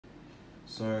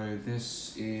So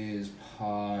this is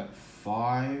part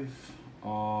 5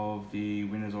 of the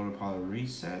Windows Autopilot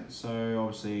reset. So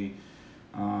obviously,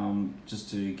 just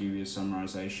to give you a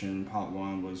summarization, part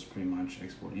 1 was pretty much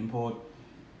export import,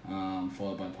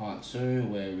 followed by part 2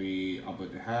 where we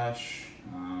upload the hash,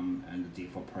 and the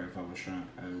default profile was shown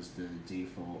up as the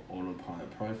default Autopilot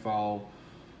profile,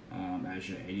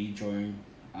 Azure AD join.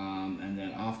 And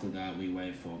then after that we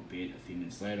wait for a bit, a few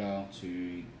minutes later,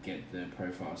 to get the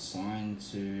profile assigned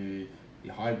to the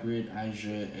hybrid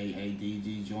Azure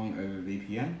AADD join over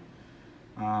VPN.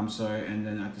 And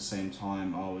then at the same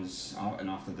time and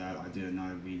after that I did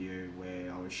another video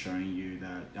where I was showing you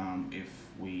that if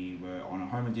we were on a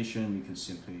home edition, we could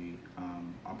simply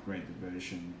upgrade the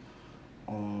version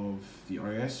of the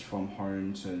OS from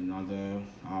home to another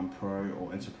Pro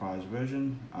or Enterprise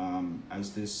version.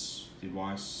 As this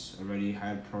device already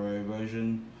had Pro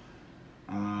version,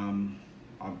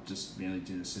 I've just merely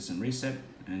did a system reset,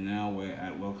 and now we're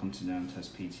at welcome to Navitas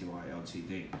Pty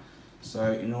Ltd.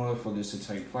 So in order for this to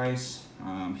take place,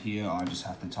 here I just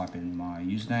have to type in my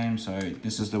username. So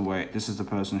this is the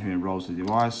person who enrolls the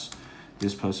device.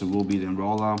 This person will be the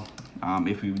enroller.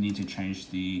 If we need to change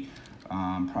the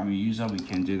primary user, we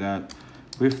can do that.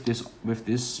 With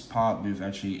this part, we've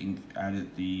actually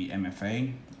added the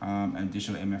MFA,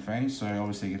 additional MFA. So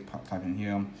obviously you can type in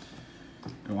here.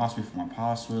 It will ask me for my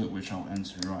password, which I'll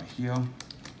enter right here.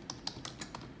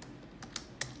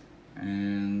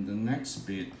 And the next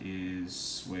bit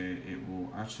is where it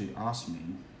will actually ask me.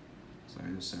 So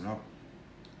it'll set up,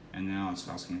 and now it's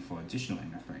asking for additional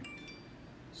MFA.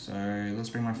 So let's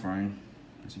bring my phone,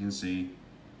 as you can see.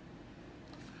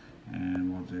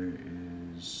 And what we'll do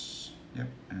is,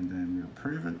 and then we'll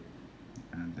approve it,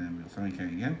 and then we'll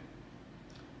authenticate again.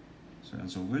 So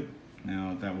that's all good.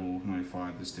 Now that will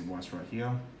notify this device right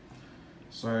here.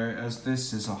 So as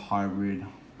this is a hybrid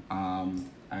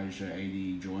Azure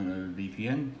AD join over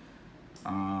VPN,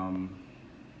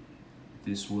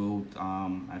 this will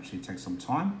actually take some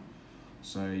time.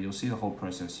 So you'll see the whole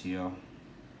process here.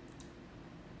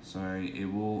 So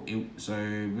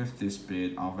with this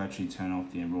bit, I've actually turned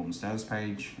off the enrollment status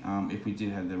page. If we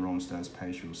did have the enrollment status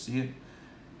page, you'll see it,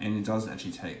 and it does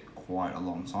actually take quite a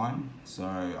long time. So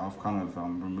I've kind of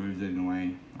removed it in a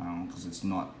way because it's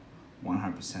not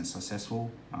 100%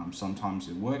 successful. Sometimes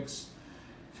it works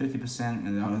 50%, and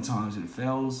then other times it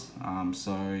fails.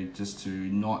 So just to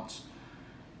not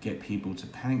get people to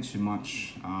panic too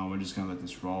much, we're just going to let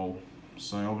this roll.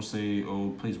 So obviously,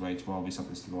 please wait while we set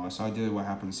this device. So ideally what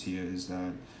happens here is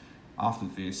that after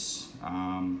this,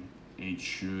 it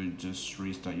should just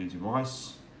restart your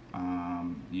device.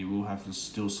 You will have to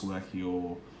still select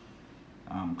your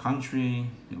country,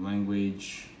 your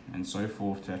language, and so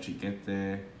forth to actually get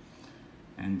there.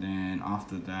 And then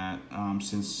after that,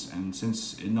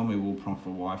 since it normally will prompt for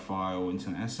Wi-Fi or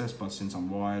internet access, but since I'm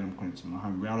wired, I'm connected to my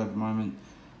home router at the moment,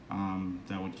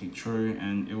 that would kick through,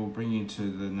 and it will bring you to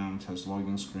the Navitas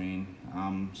login screen.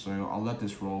 So I'll let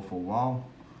this roll for a while.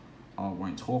 I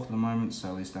won't talk at the moment, so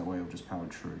at least that way it'll just power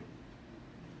through.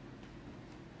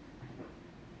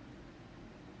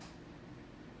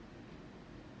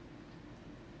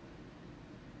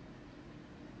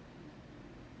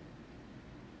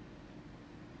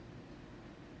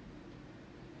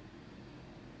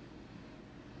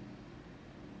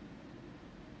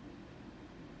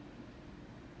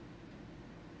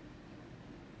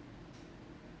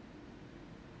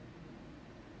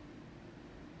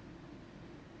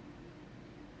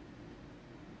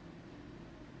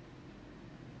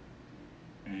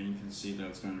 And you can see that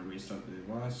it's going to restart the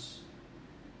device.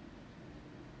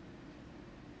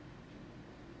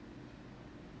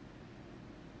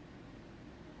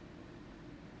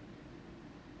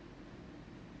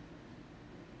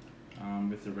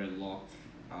 With the red lock,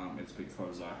 it's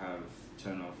because I have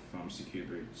turned off secure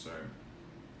boot. So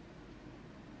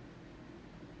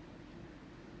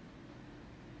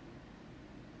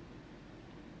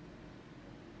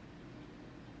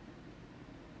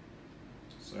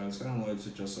it's going to load to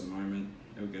just a moment.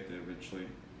 It'll get there eventually.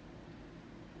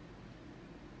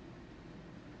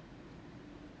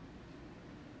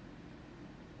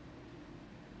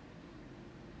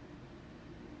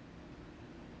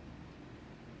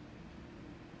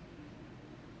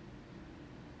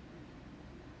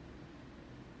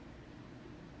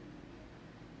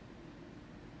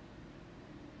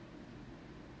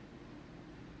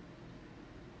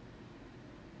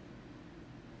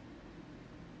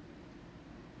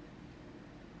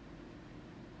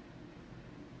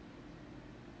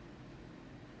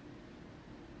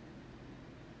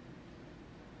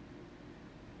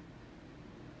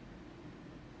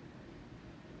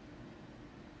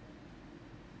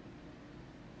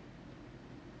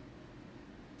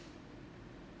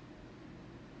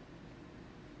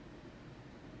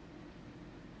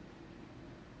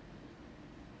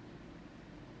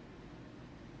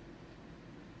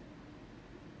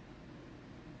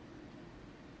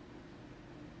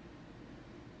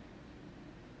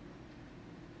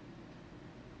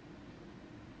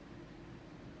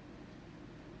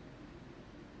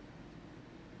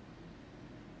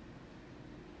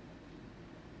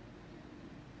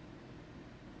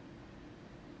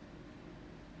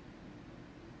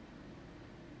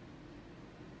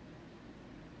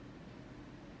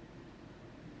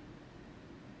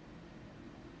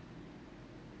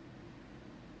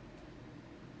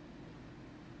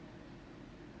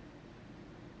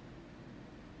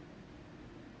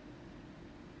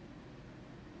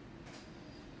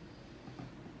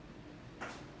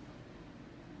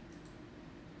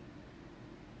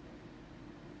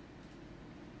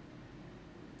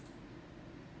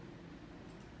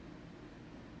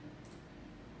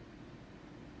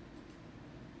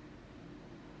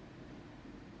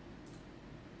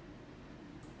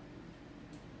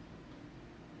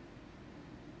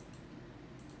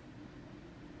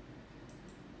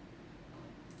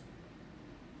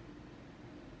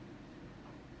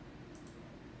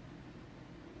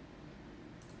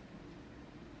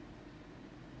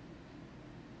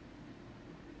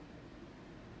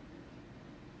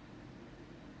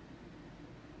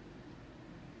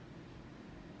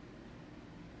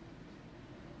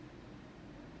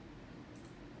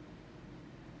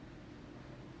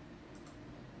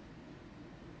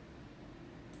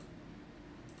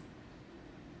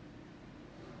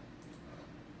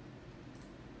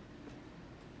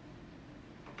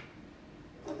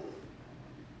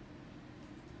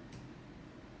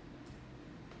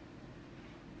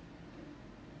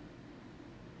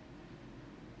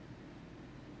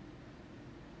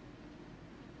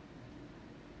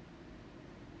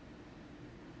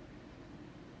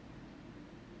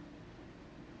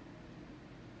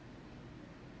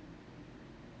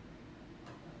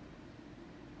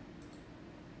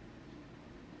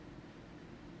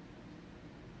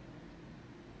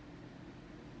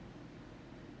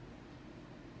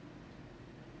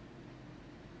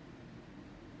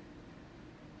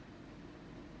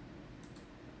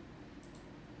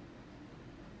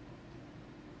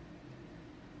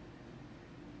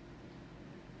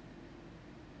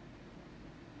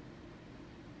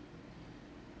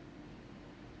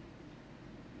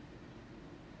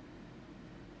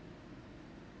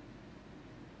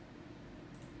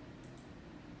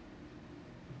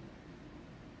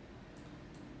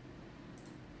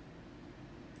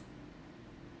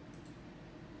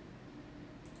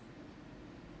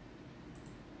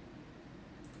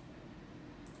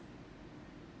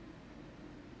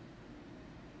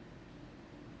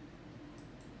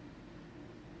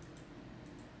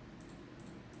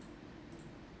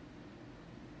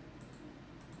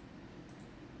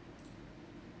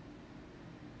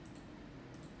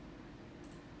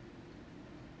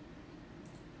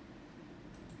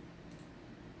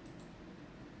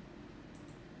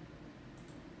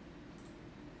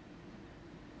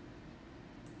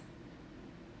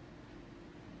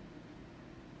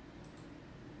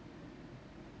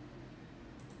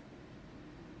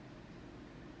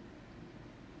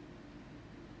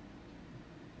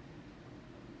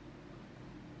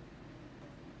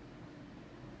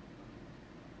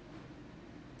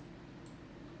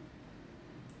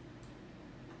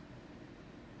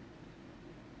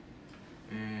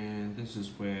 this is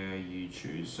where you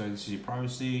choose. So this is your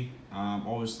privacy.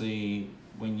 Obviously,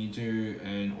 when you do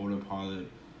an Autopilot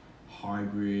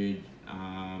hybrid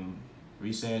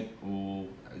reset, or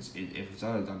if it's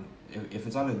either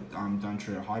done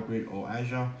through a hybrid or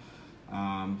Azure,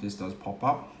 this does pop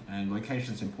up. And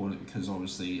location is important because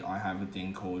obviously I have a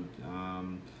thing called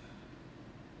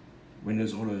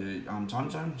Windows Auto time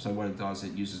zone. So what it does,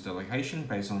 it uses the location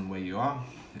based on where you are,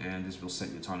 and this will set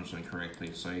your time zone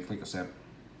correctly. So you click accept,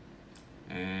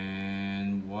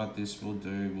 and what this will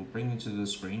do, will bring you to the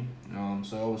screen.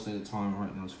 So obviously the time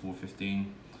right now is 4:15.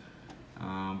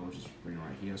 We'll just bring it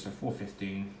right here, so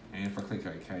 4:15, and if I click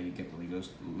OK, you get the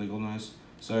legal notice.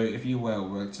 So if you were at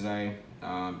work today,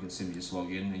 you can simply just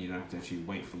log in, and you don't have to actually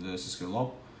wait for the Cisco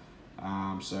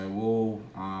LOB. So we'll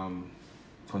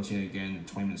continue again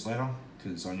 20 minutes later,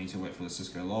 because I need to wait for the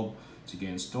Cisco LOB to get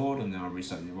installed, and then I'll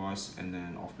restart the device, and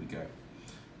then off we go.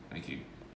 Thank you.